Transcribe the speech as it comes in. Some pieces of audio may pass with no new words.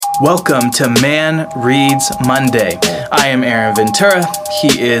Welcome to Man Reads Monday. I am Aaron Ventura.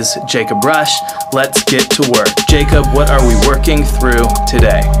 He is Jacob Rush. Let's get to work. Jacob, what are we working through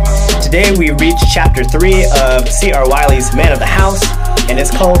today? Today we reach chapter 3 of C.R. Wiley's Man of the House, and it's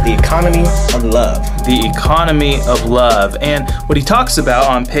called The Economy of Love. The Economy of Love. And what he talks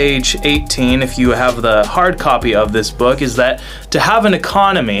about on page 18, if you have the hard copy of this book, is that to have an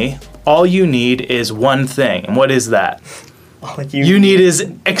economy, all you need is one thing. And what is that? You need is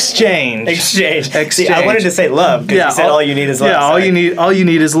exchange. Exchange. See, I wanted to say love because you said all you need is love. Yeah, all you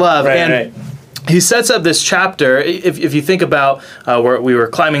need is love. Right. He sets up this chapter. If you think about where we were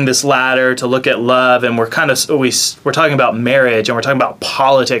climbing this ladder to look at love, and we're talking about marriage, and we're talking about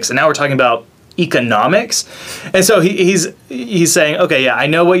politics, and now we're talking about economics. And so he's saying, okay, yeah, I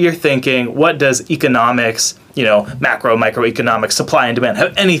know what you're thinking. What does economics, macro, microeconomics, supply and demand,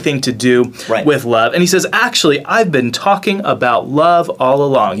 have anything to do with love? And he says, actually, I've been talking about love all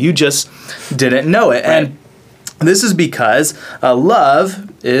along. You just didn't know it. Right. And this is because love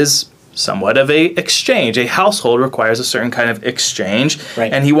is somewhat of a exchange. A household requires a certain kind of exchange.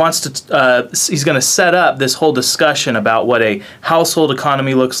 Right. And he wants to, he's going to set up this whole discussion about what a household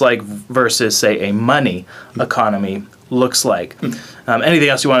economy looks like versus, say, a money economy looks like. Anything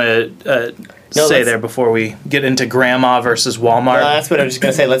else you want to say there before we get into grandma versus Walmart? No, that's what I was just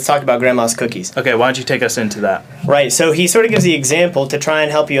going to say. Let's talk about grandma's cookies. Okay, why don't you take us into that? Right, so he sort of gives the example to try and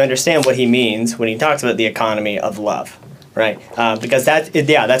help you understand what he means when he talks about the economy of love. Right, because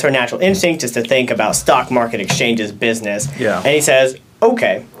that's our natural instinct is to think about stock market exchanges, business. Yeah. And he says,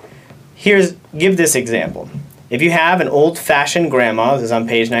 okay, give this example. If you have an old-fashioned grandma, this is on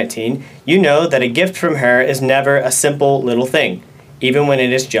page 19, you know that a gift from her is never a simple little thing, even when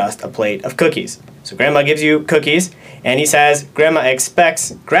it is just a plate of cookies. So grandma gives you cookies, and he says grandma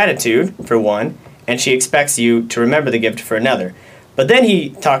expects gratitude for one, and she expects you to remember the gift for another. But then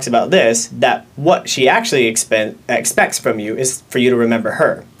he talks about this, that what she actually expects from you is for you to remember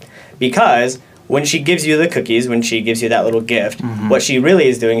her. Because when she gives you the cookies, when she gives you that little gift, what she really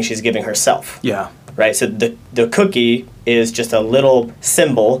is doing is she's giving herself. Yeah. Right? So the cookie is just a little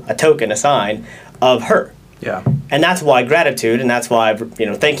symbol, a token, a sign of her. Yeah. And that's why gratitude, and that's why,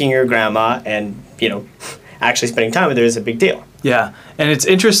 thanking your grandma and, actually spending time with her is a big deal. Yeah. And it's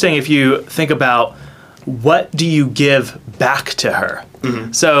interesting if you think about what do you give back to her?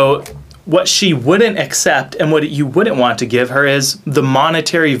 So what she wouldn't accept and what you wouldn't want to give her is the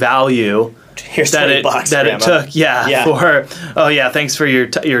monetary value that it took for her. Oh yeah, thanks for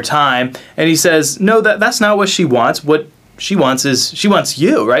your time. And he says, no, that's not what she wants. What she wants is she wants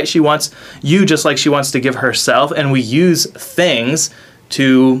you, right? She wants you just like she wants to give herself, and we use things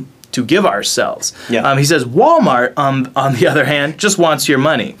to give ourselves. Yeah. He says Walmart, on the other hand, just wants your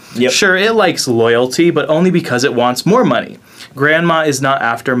money. Yep. Sure, it likes loyalty, but only because it wants more money. Grandma is not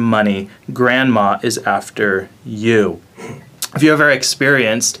after money. Grandma is after you. Have you ever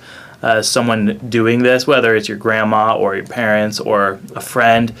experienced someone doing this, whether it's your grandma or your parents or a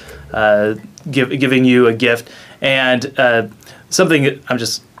friend giving you a gift, and something, I'm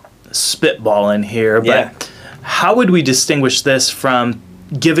just spitballing here, but how would we distinguish this from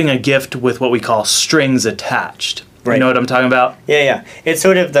giving a gift with what we call strings attached? Right. You know what I'm talking about? Yeah. It's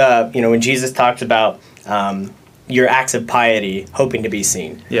sort of when Jesus talks about your acts of piety, hoping to be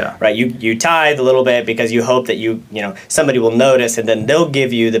seen. Yeah. Right. You tithe a little bit because you hope that somebody will notice, and then they'll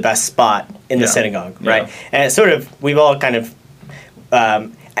give you the best spot in the synagogue. Right. Yeah. And it's sort of, we've all kind of,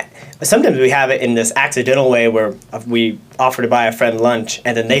 sometimes we have it in this accidental way where we offer to buy a friend lunch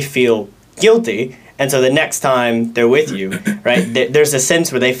and then they feel guilty. And so the next time they're with you, right, there's a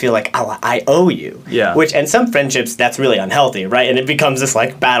sense where they feel like, oh, I owe you. Yeah. And some friendships, that's really unhealthy, right? And it becomes this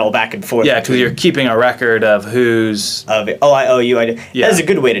battle back and forth. Yeah, because you're keeping a record of who's... Oh, I owe you. That's a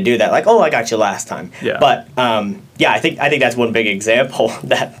good way to do that. Like, oh, I got you last time. Yeah. But, I think that's one big example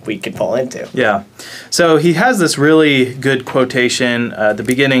that we could fall into. Yeah. So he has this really good quotation, the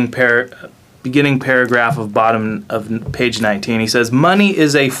beginning paragraph of bottom of page 19. He says, money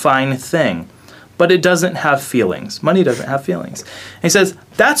is a fine thing, but it doesn't have feelings. Money doesn't have feelings. And he says,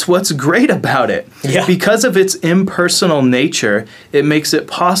 that's what's great about it. Yeah. Because of its impersonal nature, it makes it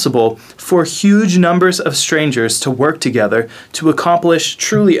possible for huge numbers of strangers to work together to accomplish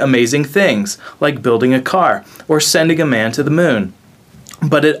truly amazing things, like building a car or sending a man to the moon.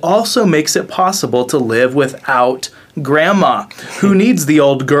 But it also makes it possible to live without grandma. Who needs the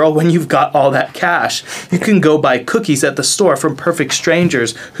old girl when you've got all that cash? You can go buy cookies at the store from perfect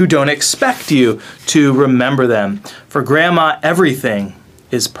strangers who don't expect you to remember them. For grandma, everything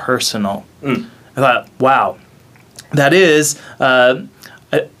is personal. I thought, wow, that is a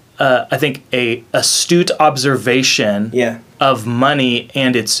I think, a astute observation Yeah. of money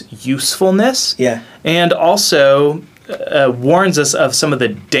and its usefulness. Yeah. And also warns us of some of the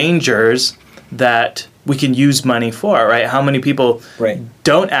dangers that we can use money for, right? How many people Right.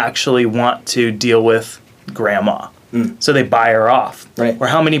 don't actually want to deal with grandma, so they buy her off. Right. Or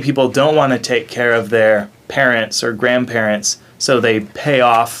how many people don't want to take care of their parents or grandparents, so they pay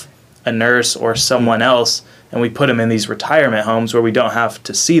off a nurse or someone else, and we put them in these retirement homes where we don't have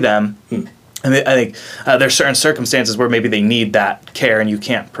to see them. And I think there's certain circumstances where maybe they need that care and you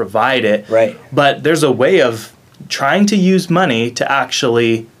can't provide it. Right. But there's a way of trying to use money to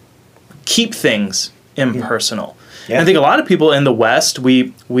actually keep things impersonal. Yeah. And I think a lot of people in the West,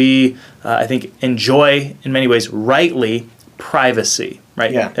 we I think enjoy in many ways rightly privacy,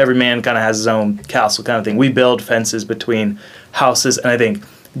 right? Yeah. Every man kind of has his own castle kind of thing. We build fences between houses, and I think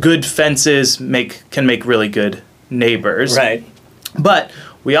good fences can make really good neighbors. Right. But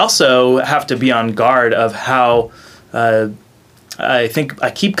we also have to be on guard of how I think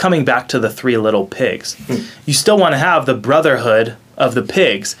I keep coming back to the Three Little Pigs. You still want to have the brotherhood of the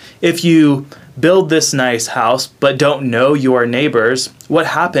pigs. If you build this nice house but don't know your neighbors, what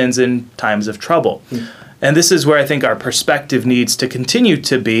happens in times of trouble? And this is where I think our perspective needs to continue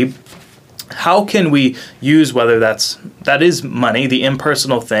to be. How can we use, whether that is money, the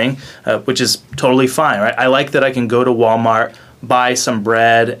impersonal thing, which is totally fine, right? I like that I can go to Walmart, buy some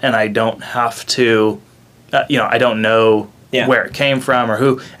bread, and I don't have to, I don't know where it came from or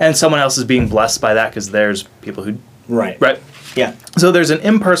who, and someone else is being blessed by that because there's people who, Right. Yeah. So there's an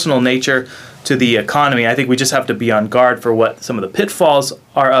impersonal nature to the economy. I think we just have to be on guard for what some of the pitfalls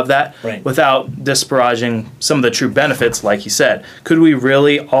are of that, without disparaging some of the true benefits. Like you said, could we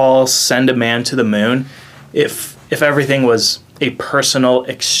really all send a man to the moon if everything was a personal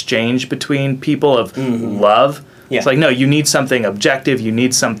exchange between people of love? Yeah. It's like, no, you need something objective, you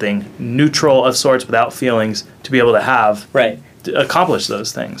need something neutral of sorts without feelings to be able to have to accomplish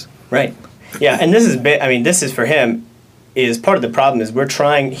those things. Right. Yeah, and this is for him, is part of the problem is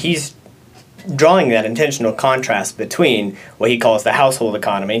he's drawing that intentional contrast between what he calls the household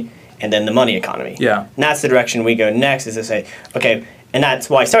economy and then the money economy. Yeah. And that's the direction we go next, is to say, okay, and that's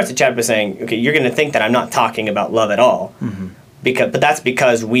why he starts the chapter saying, okay, you're going to think that I'm not talking about love at all. But that's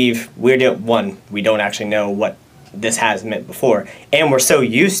because we don't actually know what this has meant before. And we're so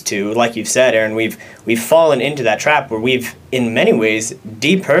used to, like you've said, Aaron, we've fallen into that trap where we've, in many ways,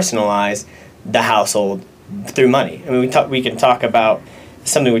 depersonalized the household through money. I mean, we can talk about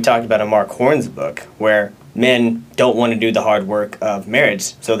something we talked about in Mark Horn's book, where men don't want to do the hard work of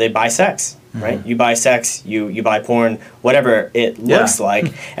marriage, so they buy sex, right? You buy sex, you buy porn, whatever it looks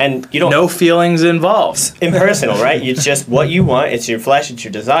like, and you don't... No feelings involved. Impersonal, right? It's just what you want, it's your flesh, it's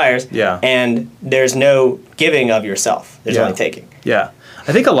your desires, and there's no giving of yourself. There's only taking. Yeah.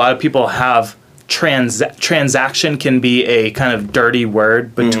 I think a lot of people have transaction can be a kind of dirty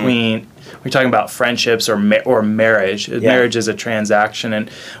word between... We're talking about friendships or marriage. Marriage is a transaction,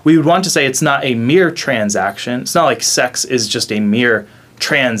 and we would want to say it's not a mere transaction. It's not like sex is just a mere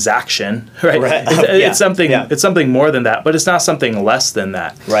transaction, right? It's something. It's something more than that, but it's not something less than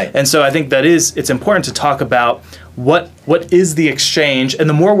that. Right. And so I think it's important to talk about what is the exchange, and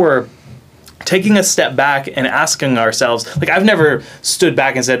the more we're taking a step back and asking ourselves, like, I've never stood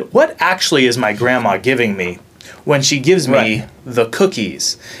back and said, what actually is my grandma giving me when she gives me the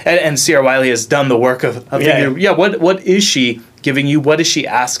cookies? And C.R. Wiley has done the work of thinking, what is she giving you? What is she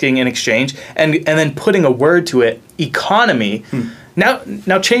asking in exchange? And then putting a word to it, economy,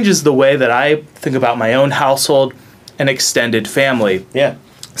 now changes the way that I think about my own household and extended family. Yeah.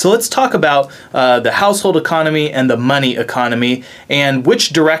 So let's talk about the household economy and the money economy, and which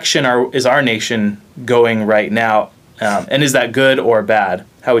direction is our nation going right now? And is that good or bad?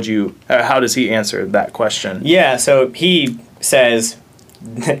 How does he answer that question? Yeah, so he says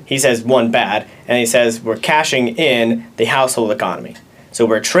one, bad, and he says we're cashing in the household economy. So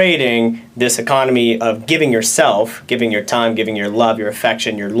we're trading this economy of giving yourself, giving your time, giving your love, your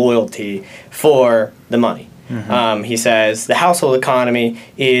affection, your loyalty for the money. He says the household economy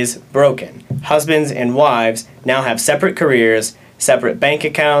is broken. Husbands and wives now have separate careers, separate bank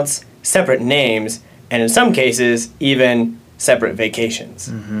accounts, separate names, and in some cases, even separate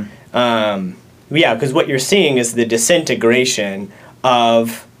vacations. Because what you're seeing is the disintegration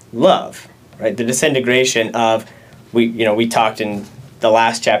of love, right? The disintegration of, we talked in the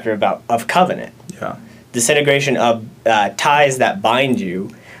last chapter of covenant. Yeah. Disintegration of ties that bind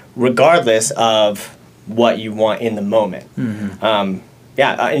you, regardless of what you want in the moment.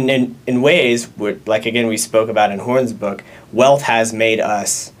 In ways, like again we spoke about in Horn's book, wealth has made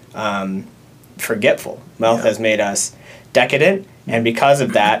us forgetful. Wealth has made us decadent, And because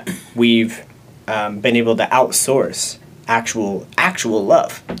of that, we've been able to outsource actual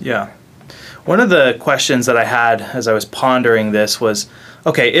love. Yeah. One of the questions that I had as I was pondering this was,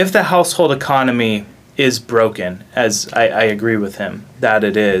 okay, if the household economy is broken, as I agree with him that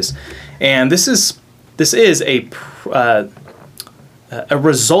it is, and this is a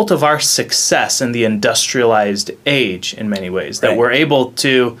result of our success in the industrialized age in many ways, that we're able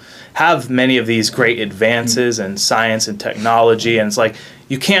to have many of these great advances in science and technology, and it's like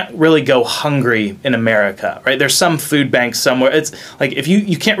you can't really go hungry in America, right? There's some food bank somewhere. It's like if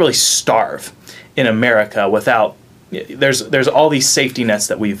you can't really starve in America without there's all these safety nets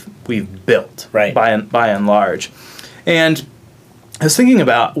that we've built by and large. And I was thinking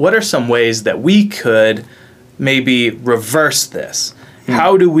about what are some ways that we could maybe reverse this.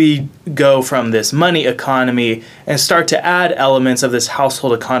 How do we go from this money economy and start to add elements of this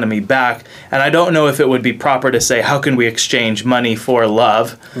household economy back? And I don't know if it would be proper to say, how can we exchange money for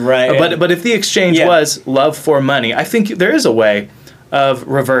love? Right. But if the exchange was love for money, I think there is a way of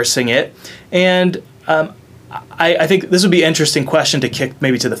reversing it. And I think this would be an interesting question to kick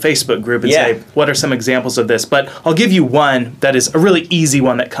maybe to the Facebook group and say, what are some examples of this? But I'll give you one that is a really easy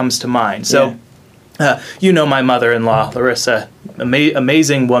one that comes to mind. So. You know my mother-in-law, Larissa,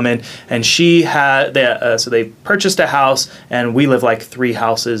 amazing woman, and she had, so they purchased a house, and we live like 3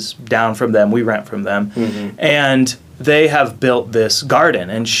 houses down from them. We rent from them. And they have built this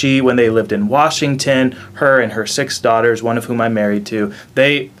garden. And when they lived in Washington, her and her 6 daughters, one of whom I'm married to,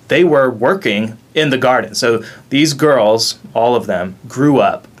 they were working in the garden. So these girls, all of them, grew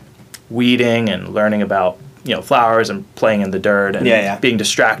up weeding and learning about flowers and playing in the dirt and being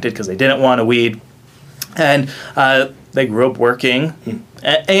distracted because they didn't want to weed. And they grew up working.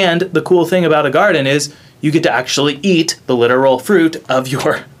 And the cool thing about a garden is you get to actually eat the literal fruit of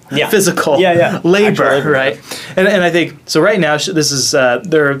your physical labor, right? And I think, so right now, this is,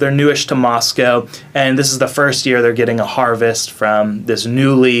 they're newish to Moscow, and this is the first year they're getting a harvest from this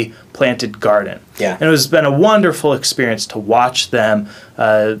newly planted garden. And it has been a wonderful experience to watch them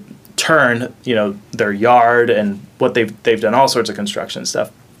turn, their yard and what they've done all sorts of construction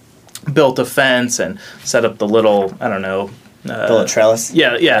stuff. Built a fence and set up the little, I don't know. The little trellis?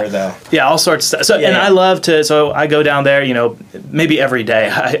 Yeah, all sorts of stuff. So, I love to, so I go down there, maybe every day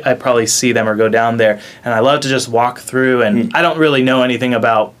I probably see them or go down there. And I love to just walk through, and I don't really know anything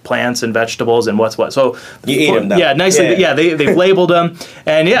about plants and vegetables and what's what. So you eat them, though. Yeah, nicely. They've labeled them.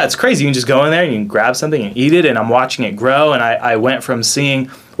 And it's crazy. You can just go in there and you can grab something and eat it. And I'm watching it grow. And I went from seeing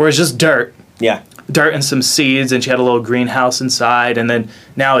where it's just dirt. Dirt and some seeds, and she had a little greenhouse inside, and then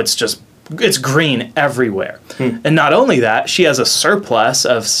now it's green everywhere. And not only that, she has a surplus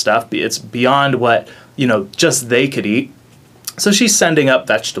of stuff. It's beyond what just they could eat. So she's sending up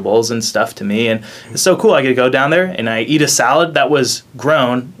vegetables and stuff to me, and it's so cool. I get to go down there and I eat a salad that was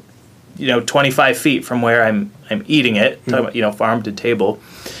grown 25 feet from where I'm eating it. Talking about farm to table.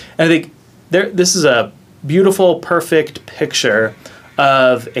 And I think this is a beautiful, perfect picture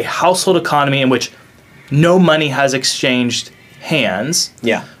of a household economy in which no money has exchanged hands.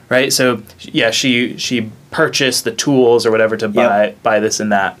 Right? So, she purchased the tools or whatever to buy this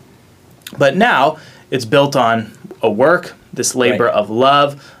and that. But now it's built on a work, this labor of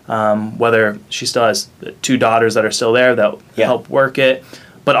love, whether she still has 2 daughters that are still there that help work it.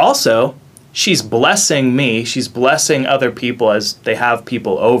 But also, she's blessing me, she's blessing other people as they have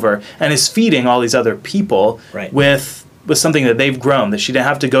people over, and is feeding all these other people with something that they've grown, that she didn't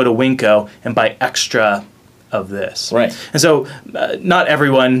have to go to Winco and buy extra of this. And so not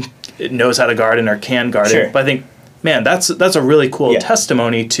everyone knows how to garden or can garden, but I think, man, that's a really cool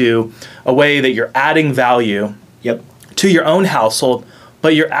testimony to a way that you're adding value to your own household,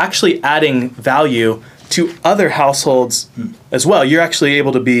 but you're actually adding value to other households as well. You're actually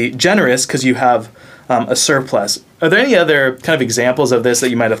able to be generous because you have a surplus. Are there any other kind of examples of this that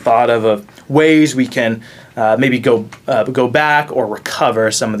you might have thought of ways we can maybe go back or recover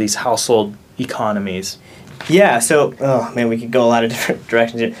some of these household economies? So, we could go a lot of different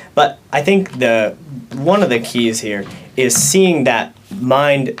directions here. But I think one of the keys here is seeing that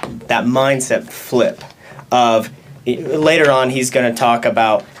mindset flip of, later on he's going to talk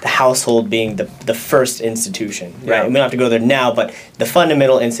about the household being the first institution, right? We don't have to go there now, but the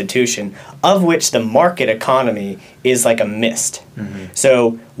fundamental institution of which the market economy is like a mist.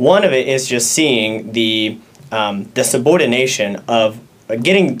 So one of it is just seeing the subordination of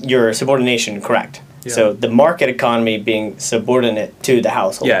getting your subordination correct. So the market economy being subordinate to the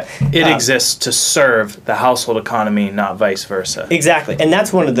household. It exists to serve the household economy, not vice versa. Exactly. And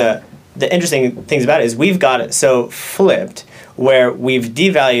that's one of the interesting things about it is we've got it so flipped where we've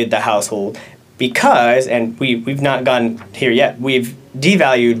devalued the household because, and we've not gotten here yet, we've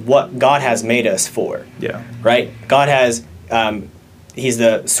devalued what God has made us for. Yeah. Right? God has, he's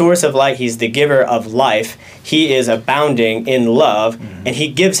the source of light, he's the giver of life, he is abounding in love, and he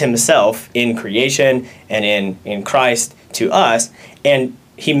gives himself in creation and in Christ to us, and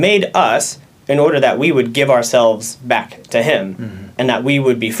he made us in order that we would give ourselves back to him, and that we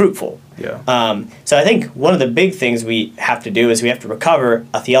would be fruitful. Yeah. So I think one of the big things we have to do is we have to recover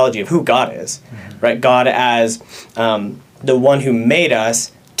a theology of who God is, right? God as the one who made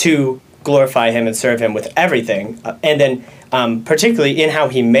us to glorify him and serve him with everything, and then particularly in how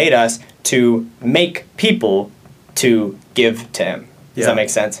he made us to make people to give to him. Does that make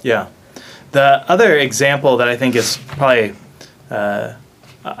sense? Yeah. The other example that I think is probably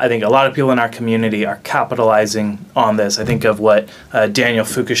I think a lot of people in our community are capitalizing on this. I think of what Daniel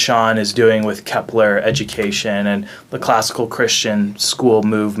Fukushan is doing with Kepler education and the classical Christian school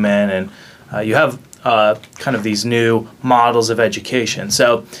movement, and you have kind of these new models of education.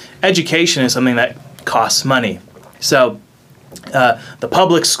 So education is something that costs money. So the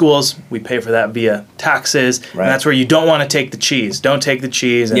public schools, we pay for that via taxes, and that's where you don't want to take the cheese. Don't take the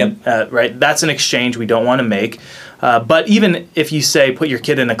cheese, and right? That's an exchange we don't want to make. But even if you say put your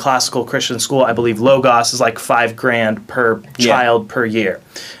kid in a classical Christian school, I believe Logos is like $5,000 per child per year,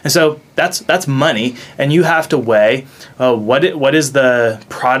 and so that's money, and you have to weigh what is the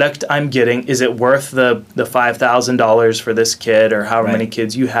product I'm getting? Is it worth the $5,000 for this kid or however many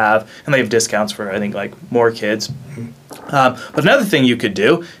kids you have? And they have discounts for I think like more kids. But another thing you could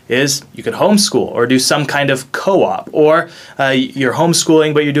do is you could homeschool or do some kind of co-op, or you're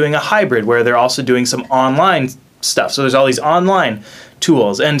homeschooling but you're doing a hybrid where they're also doing some online stuff. So there's all these online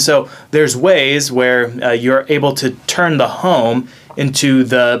tools. And so there's ways where you're able to turn the home into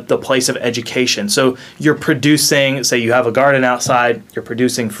the place of education. So you're producing, say you have a garden outside, you're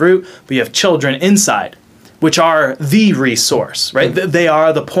producing fruit, but you have children inside, which are the resource, right? They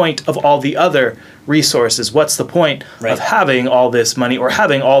are the point of all the other resources. What's the point of having all this money or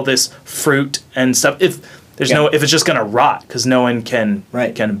having all this fruit and stuff if there's if it's just going to rot because no one can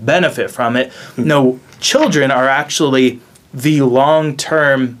benefit from it? No, children are actually the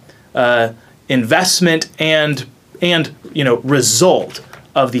long-term investment and result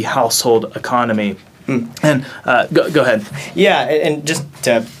of the household economy. And go ahead. Yeah, and just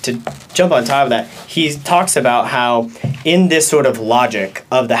to jump on top of that, he talks about how in this sort of logic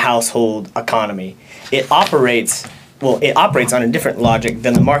of the household economy, it operates on a different logic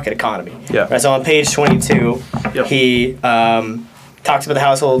than the market economy. Yeah. Right, so on page 22, he talks about the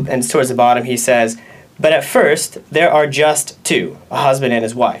household, and towards the bottom he says, "But at first there are just two, a husband and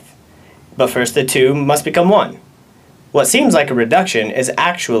his wife. But first the two must become one. What seems like a reduction is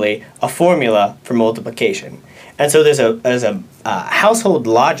actually a formula for multiplication." And so there's a household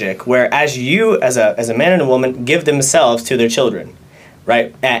logic where as a man and a woman give themselves to their children,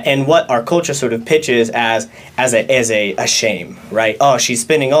 right? And what our culture sort of pitches as a shame, right? Oh, she's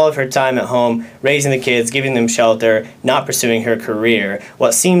spending all of her time at home raising the kids, giving them shelter, not pursuing her career.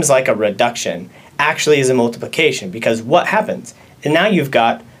 What seems like a reduction actually is a multiplication, because what happens? And now you've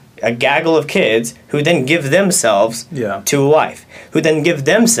got a gaggle of kids who then give themselves to a wife, who then give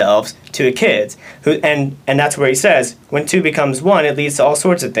themselves to a kids, and that's where he says, when two becomes one, it leads to all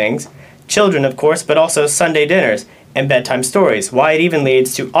sorts of things. Children, of course, but also Sunday dinners and bedtime stories. Why it even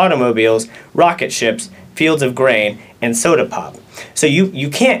leads to automobiles, rocket ships, fields of grain, and soda pop. So you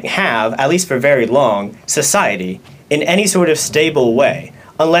can't have, at least for very long, society in any sort of stable way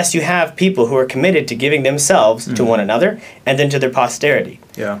unless you have people who are committed to giving themselves to one another and then to their posterity.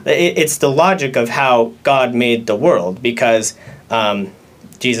 Yeah. It's the logic of how God made the world, because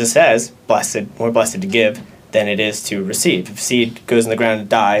Jesus says, more blessed to give than it is to receive. If seed goes in the ground and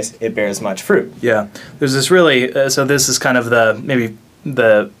dies, it bears much fruit. Yeah. There's this really, so this is kind of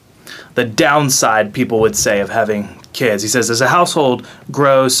the downside, people would say, of having kids. He says, as a household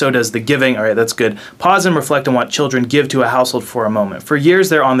grows, so does the giving. All right, that's good. Pause and reflect on what children give to a household for a moment. For years,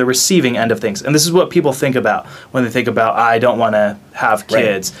 they're on the receiving end of things. And this is what people think about when they think about, I don't want to have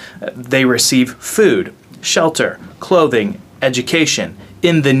kids. Right. They receive food, shelter, clothing, education.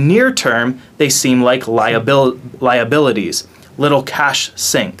 In the near term, they seem like liabilities. Little cash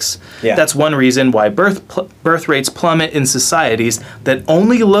sinks. Yeah. That's one reason why birth rates plummet in societies that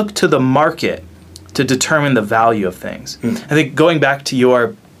only look to the market to determine the value of things. I think going back to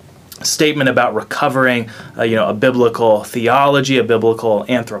your statement about recovering, a biblical theology, a biblical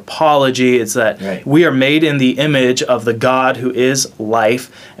anthropology, it's that we are made in the image of the God who is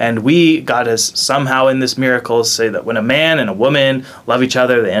life, and God has somehow in this miracle say that when a man and a woman love each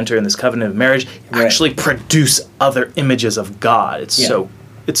other, they enter in this covenant of marriage, actually produce other images of God.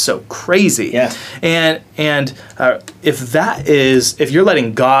 It's it's so crazy. Yeah. And if you're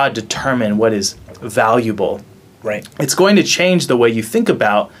letting God determine what is valuable, Right. it's going to change the way you think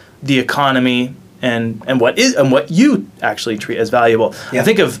about the economy and what you actually treat as valuable. Yeah. I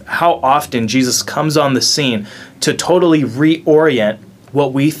think of how often Jesus comes on the scene to totally reorient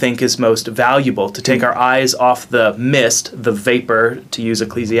what we think is most valuable, to take our eyes off the mist, the vapor, to use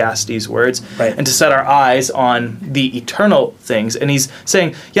Ecclesiastes words, Right. and to set our eyes on the eternal things. And he's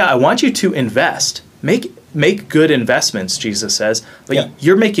saying, yeah, I want you to invest. Make good investments, Jesus says, but Yeah.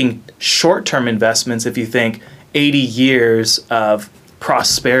 you're making short-term investments if you think 80 years of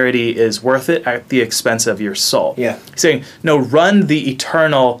prosperity is worth it at the expense of your soul. Yeah. He's saying, no, run the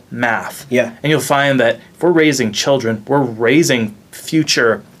eternal math. Yeah. And you'll find that if we're raising children, we're raising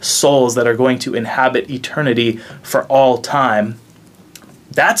future souls that are going to inhabit eternity for all time.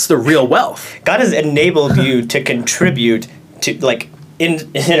 That's the real wealth. God has enabled you to contribute to, like, in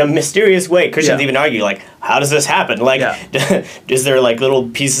a mysterious way. Christians Yeah. even argue, like, how does this happen? Like, Yeah. is there, like, little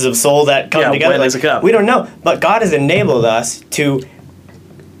pieces of soul that come together? When Like, does it come? we don't know. But God has enabled us to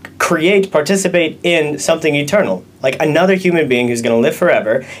participate in something eternal. Like another human being who's going to live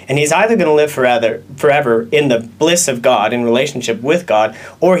forever, and he's either going to live forever in the bliss of God, in relationship with God,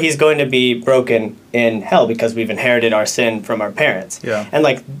 or he's going to be broken in hell because we've inherited our sin from our parents. Yeah. And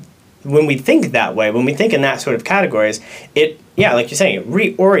like, when we think that way, when we think in that sort of categories, like you're saying, it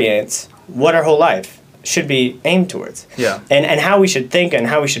reorients what our whole life should be aimed towards. Yeah. And how we should think and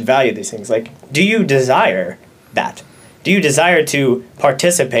how we should value these things. Like, do you desire that? Do you desire to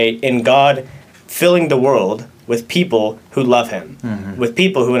participate in God filling the world with people who love him, with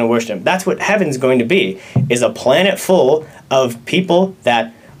people who want to worship him? That's what heaven's going to be, is a planet full of people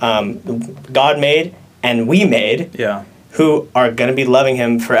that God made and we made, Yeah. who are going to be loving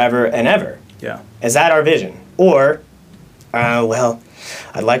him forever and ever. Yeah. Is that our vision? Or,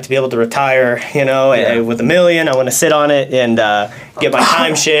 I'd like to be able to retire, with $1 million. I want to sit on it and get my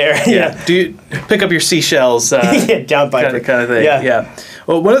timeshare. Yeah. Do you pick up your seashells? Jump kind of thing. Yeah.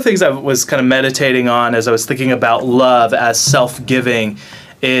 Well, one of the things I was kind of meditating on as I was thinking about love as self-giving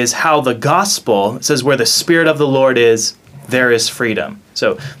is how the gospel says where the Spirit of the Lord is, there is freedom.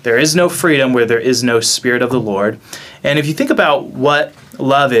 So there is no freedom where there is no Spirit of the Lord. And if you think about what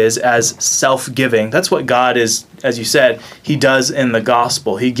love is as self-giving, that's what God is, as you said, he does in the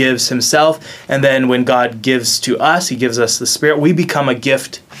gospel. He gives himself, and then when God gives to us, he gives us the Spirit, we become a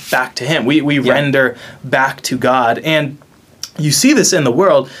gift back to him. We render back to God. And you see this in the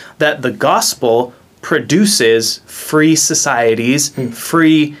world, that the gospel produces free societies,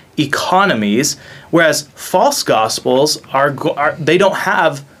 free economies, whereas false gospels they don't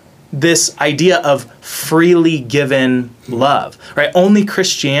have this idea of freely given love, right? Only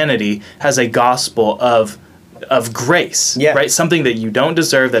Christianity has a gospel of grace, right? Something that you don't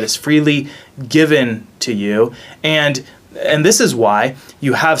deserve, that is freely given to you. And this is why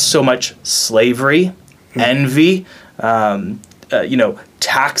you have so much slavery, envy,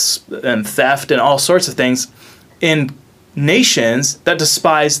 tax and theft and all sorts of things in nations that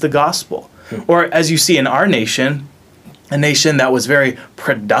despise the gospel. Or as you see in our nation, a nation that was very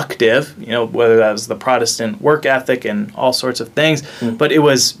productive, whether that was the Protestant work ethic and all sorts of things, but it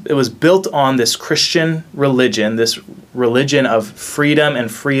was built on this Christian religion, this religion of freedom and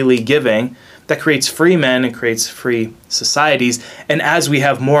freely giving that creates free men and creates free societies. And as we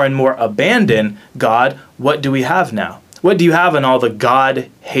have more and more abandoned God, what do we have now? What do you have in all the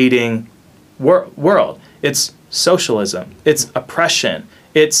God-hating world? It's socialism, it's oppression,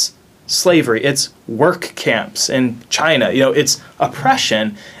 it's slavery, it's work camps in China, it's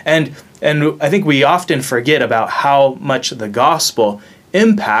oppression. And I think we often forget about how much the gospel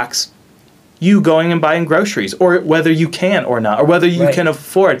impacts you going and buying groceries, or whether you can or not, or whether you can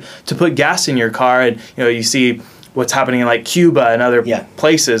afford to put gas in your car. And you see what's happening in like Cuba and other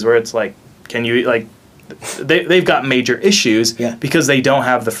places where it's like, can you they've got major issues because they don't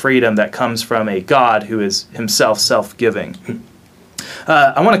have the freedom that comes from a God who is himself self-giving.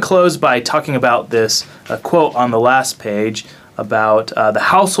 I want to close by talking about this quote on the last page about the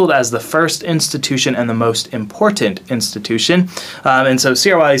household as the first institution and the most important institution. And so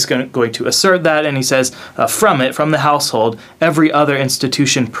C.R. Wiley is going to assert that, and he says, from the household, every other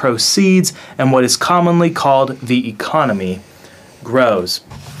institution proceeds, and what is commonly called the economy grows.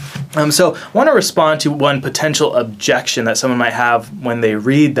 So I want to respond to one potential objection that someone might have when they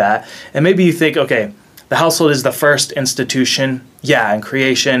read that. And maybe you think, okay, the household is the first institution. Yeah, in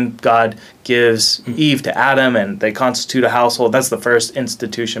creation, God gives Eve to Adam, and they constitute a household. That's the first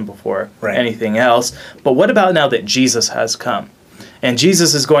institution before anything else. But what about now that Jesus has come? And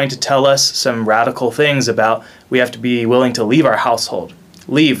Jesus is going to tell us some radical things about we have to be willing to leave our household,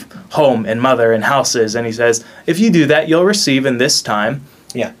 leave home and mother and houses. And he says, if you do that, you'll receive in this time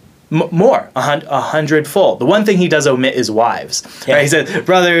Yeah. more, 100-fold. The one thing he does omit is wives. Yeah. Right? He said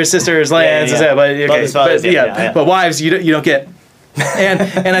brothers, sisters, lands, Brothers, fathers, but wives you don't get.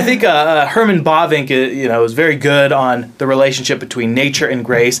 and I think Herman Bavinck, is very good on the relationship between nature and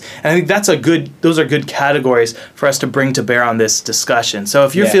grace, and I think those are good categories for us to bring to bear on this discussion. So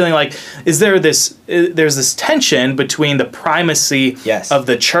if you're feeling like, there's this tension between the primacy of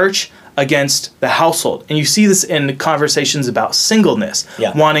the church against the household, and you see this in conversations about singleness,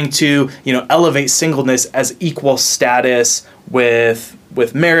 wanting to elevate singleness as equal status with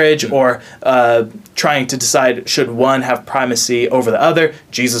marriage, or trying to decide should one have primacy over the other.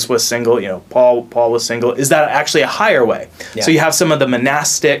 Jesus was single, Paul was single. Is that actually a higher way? Yeah. So you have some of the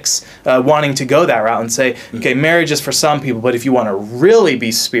monastics wanting to go that route and say, okay, marriage is for some people, but if you want to really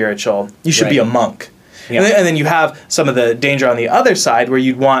be spiritual, you should be a monk. Yeah. And then you have some of the danger on the other side where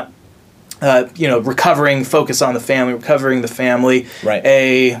you'd want recovering focus on the family, recovering the family, right.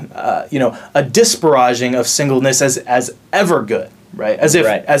 a disparaging of singleness as ever good, right?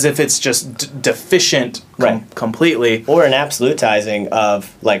 As if it's just deficient completely, or an absolutizing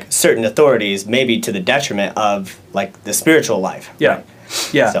of like certain authorities, maybe to the detriment of like the spiritual life. Yeah. Right?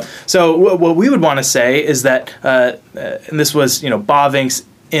 Yeah. So what we would want to say is that, and this was Bavinck's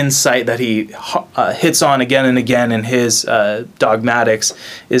insight that he hits on again and again in his dogmatics,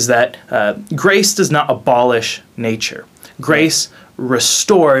 is that grace does not abolish nature. Grace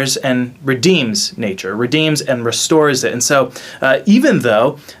restores and redeems nature, redeems and restores it. And so even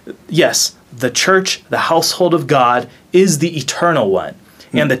though, yes, the church, the household of God, is the eternal one,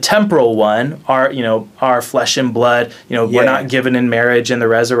 and the temporal one, our flesh and blood, we're not given in marriage and the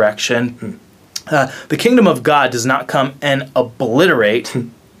resurrection. The kingdom of God does not come and obliterate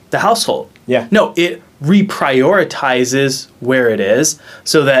the household. Yeah. No, it reprioritizes where it is,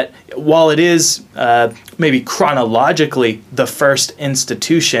 so that while it is maybe chronologically the first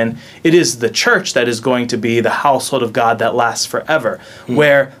institution, it is the church that is going to be the household of God that lasts forever,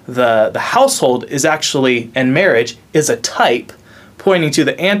 where the household is actually, and marriage is a type pointing to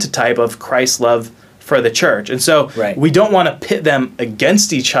the antitype of Christ's love for the church. And so we don't want to pit them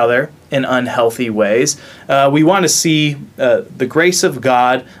against each other in unhealthy ways. We want to see the grace of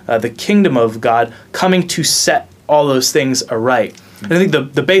God, the kingdom of God, coming to set all those things aright. And I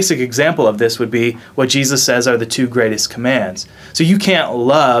think the basic example of this would be what Jesus says are the two greatest commands. So you can't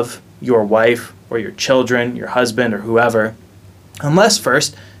love your wife or your children, your husband or whoever, unless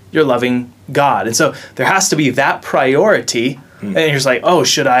first you're loving God. And so there has to be that priority. And you're just like, oh,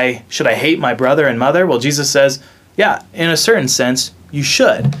 should I hate my brother and mother? Well, Jesus says, yeah, in a certain sense, you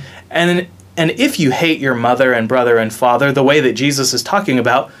should. And if you hate your mother and brother and father the way that Jesus is talking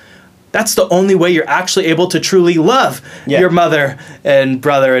about, that's the only way you're actually able to truly love your mother and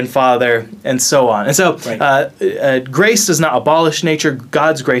brother and father and so on. And so grace does not abolish nature.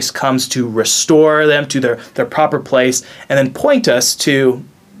 God's grace comes to restore them to their proper place and then point us to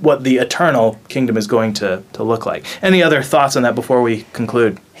what the eternal kingdom is going to look like. Any other thoughts on that before we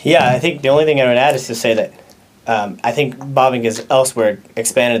conclude? Yeah, I think the only thing I would add is to say that I think Bavinck has elsewhere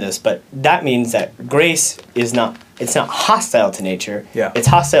expanded this, but that means that grace is not hostile to nature. Yeah. It's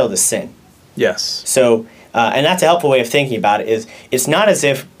hostile to sin. Yes. So, and that's a helpful way of thinking about it, it's not as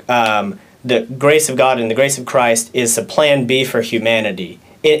if the grace of God and the grace of Christ is a plan B for humanity.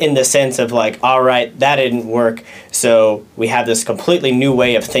 In the sense of like, all right, that didn't work, so we have this completely new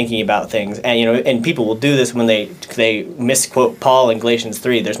way of thinking about things, and and people will do this when they misquote Paul in Galatians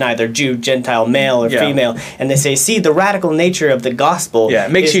 3. There's neither Jew, Gentile, male or female, and they say, see, the radical nature of the gospel. Yeah,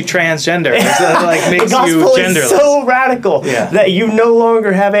 it makes you transgender. It makes the gospel you genderless. Is so radical that you no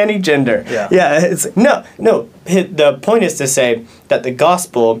longer have any gender. Yeah, it's no. The point is to say that the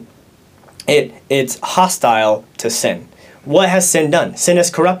gospel, it's hostile to sin. What has sin done? Sin has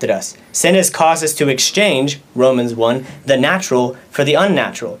corrupted us. Sin has caused us to exchange, Romans 1, the natural for the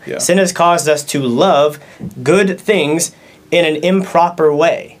unnatural. Yeah. Sin has caused us to love good things in an improper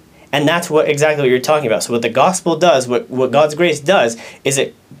way. And that's exactly what you're talking about. So what the gospel does, what God's grace does, is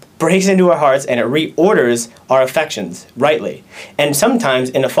it breaks into our hearts and it reorders our affections rightly. And sometimes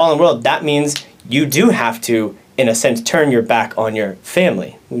in a fallen world, that means you do have to, in a sense, turn your back on your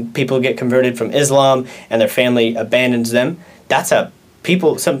family. People get converted from Islam and their family abandons them. Some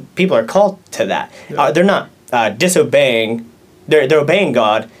people are called to that. Yeah. They're not disobeying. They're obeying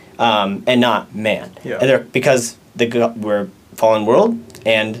God and not man. Yeah. And because we're a fallen world,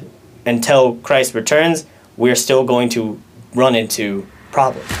 and until Christ returns, we're still going to run into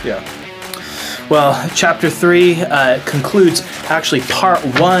problems. Yeah. Well, chapter 3 concludes actually part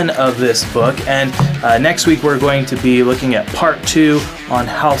 1 of this book, and next week we're going to be looking at part 2 on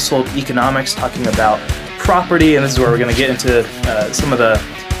household economics, talking about property, and this is where we're going to get into some of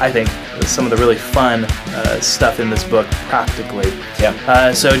the really fun stuff in this book practically.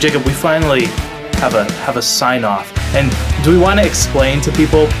 Yeah. So Jacob, we finally have a sign off, and do we want to explain to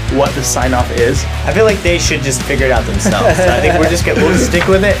people what the sign off is? I feel like they should just figure it out themselves. So I think we'll just stick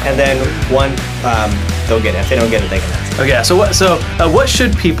with it, and then they'll get it. If they don't get it, they can ask. Okay, so what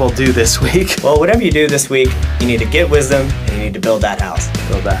should people do this week? Well, whatever you do this week, you need to get wisdom and you need to build that house.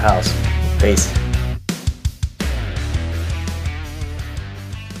 Build that house. Peace.